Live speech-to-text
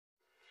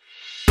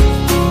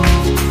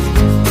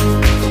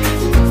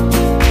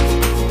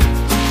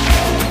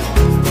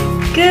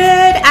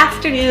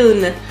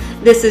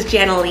afternoon. This is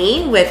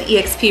Lee with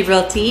eXp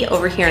Realty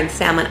over here in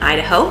Salmon,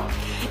 Idaho.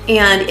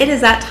 And it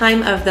is that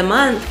time of the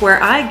month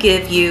where I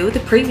give you the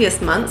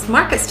previous month's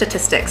market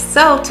statistics.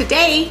 So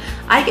today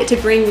I get to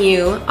bring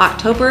you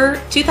October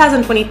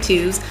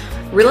 2022's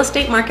real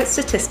estate market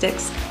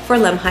statistics for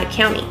Lemhi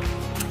County.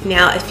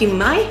 Now, if you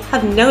might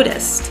have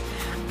noticed,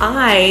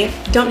 I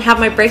don't have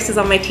my braces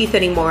on my teeth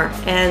anymore,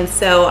 and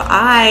so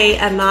I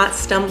am not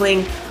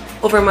stumbling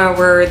over my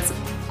words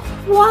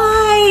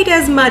quite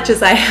as much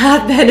as I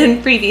have been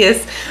in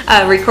previous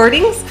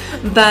recordings,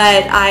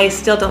 but I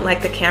still don't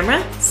like the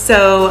camera,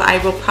 so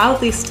I will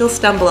probably still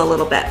stumble a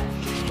little bit.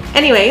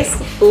 Anyways,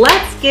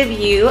 let's give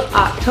you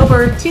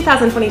October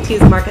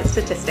 2022's market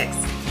statistics.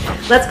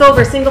 Let's go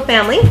over single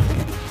family.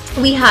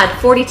 We had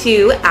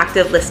 42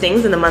 active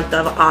listings in the month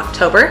of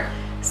October.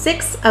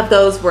 6 of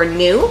those were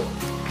new,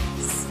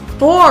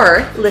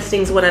 4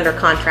 listings went under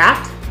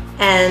contract,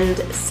 and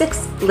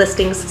 6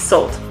 listings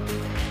sold.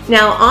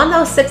 Now, on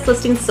those 6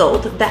 listings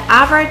sold, the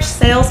average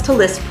sales to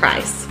list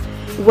price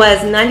was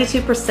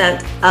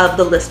 92% of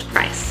the list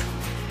price.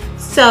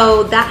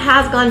 So that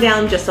has gone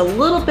down just a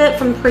little bit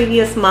from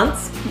previous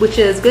months, which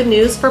is good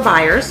news for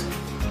buyers.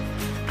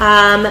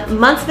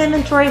 Months of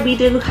inventory, we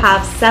do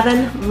have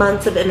 7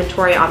 months of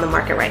inventory on the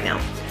market right now.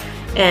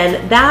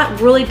 And that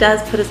really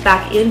does put us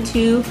back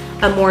into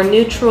a more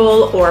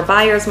neutral or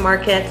buyer's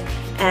market.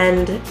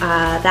 And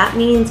that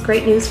means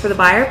great news for the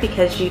buyer,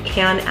 because you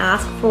can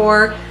ask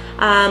for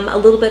a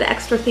little bit of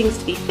extra things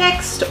to be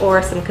fixed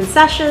or some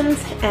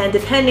concessions, and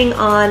depending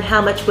on how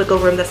much wiggle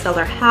room the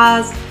seller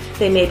has,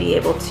 they may be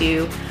able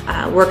to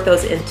work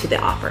those into the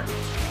offer.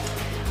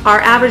 Our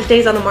average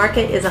days on the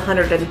market is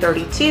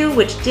 132,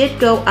 which did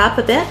go up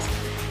a bit,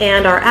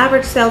 and our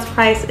average sales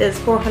price is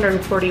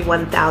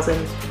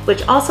 $441,000,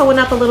 which also went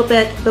up a little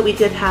bit, but we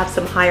did have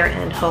some higher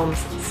end homes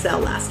sell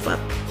last month.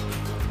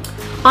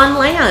 On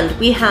land,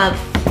 we have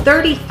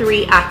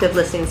 33 active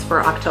listings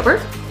for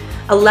October.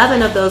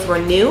 11 of those were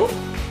new,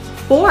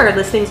 4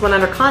 listings went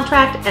under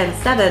contract, and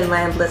 7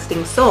 land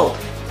listings sold.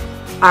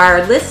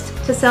 Our list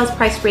to sales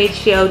price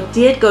ratio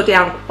did go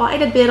down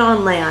quite a bit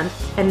on land,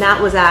 and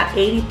that was at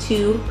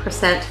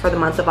 82% for the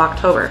month of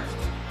October.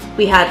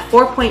 We had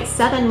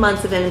 4.7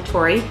 months of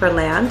inventory for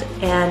land,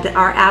 and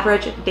our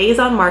average days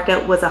on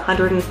market was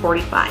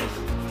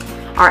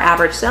 145. Our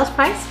average sales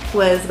price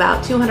was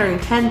about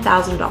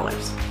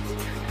 $210,000.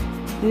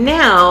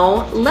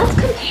 Now, let's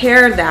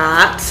compare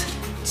that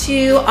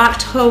to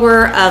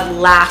October of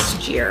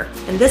last year,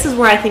 and this is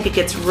where I think it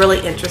gets really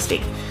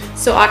interesting.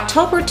 So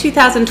October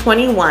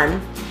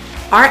 2021,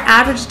 our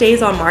average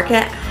days on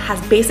market has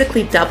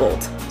basically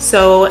doubled.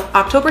 So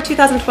October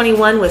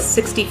 2021 was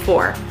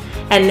 64,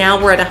 and now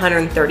we're at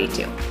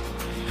 132.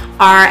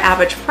 Our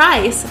average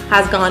price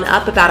has gone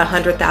up about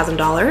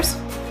 $100,000,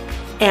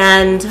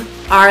 and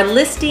our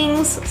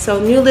listings, so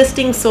new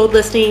listings, sold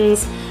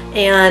listings,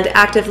 and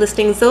active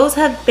listings, those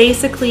have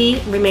basically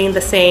remained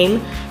the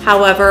same.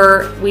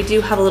 However, we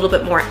do have a little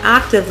bit more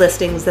active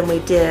listings than we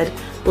did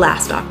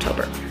last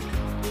October.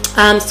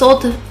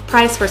 Sold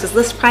price versus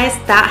list price,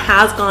 that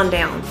has gone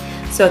down.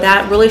 So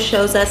that really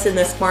shows us in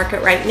this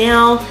market right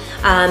now.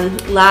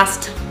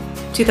 Last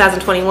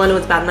 2021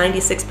 was about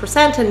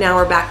 96%, and now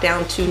we're back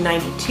down to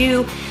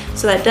 92.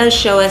 So that does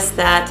show us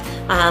that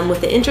with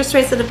the interest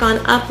rates that have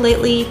gone up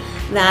lately,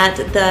 that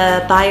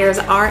the buyers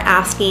are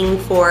asking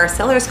for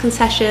sellers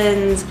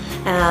concessions,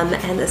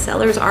 and the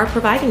sellers are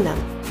providing them.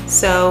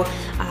 So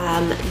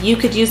you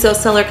could use those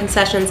seller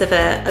concessions. If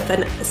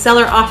a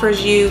seller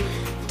offers you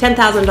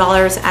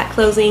 $10,000 at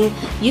closing,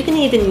 you can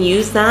even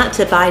use that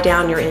to buy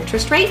down your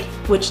interest rate,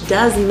 which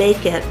does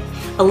make it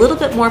a little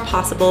bit more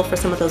possible for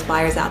some of those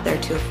buyers out there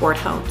to afford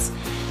homes.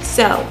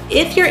 So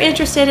if you're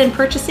interested in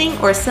purchasing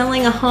or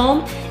selling a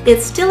home,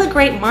 it's still a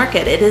great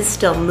market. It is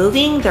still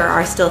moving. There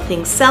are still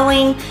things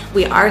selling.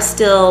 We are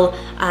still,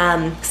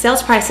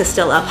 sales price is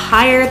still up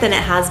higher than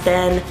it has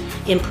been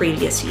in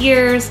previous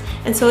years.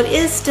 And so it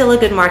is still a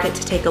good market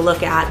to take a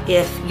look at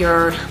if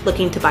you're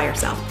looking to buy or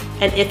sell.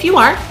 And if you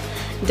are,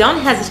 don't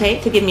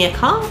hesitate to give me a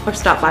call or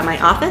stop by my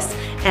office.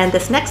 And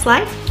this next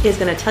slide is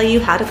going to tell you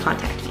how to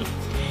contact me.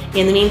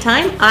 In the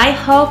meantime, I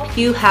hope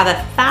you have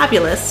a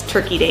fabulous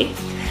Turkey Day.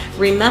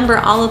 Remember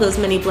all of those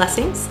many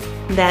blessings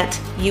that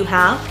you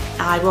have.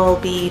 I will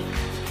be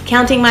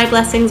counting my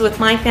blessings with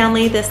my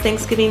family this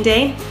Thanksgiving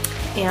Day,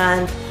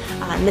 and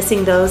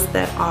missing those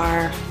that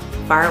are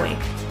far away.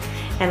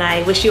 And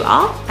I wish you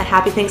all a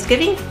happy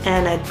Thanksgiving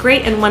and a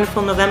great and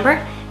wonderful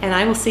November, and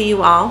I will see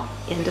you all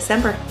in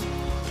December.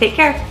 Take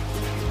care.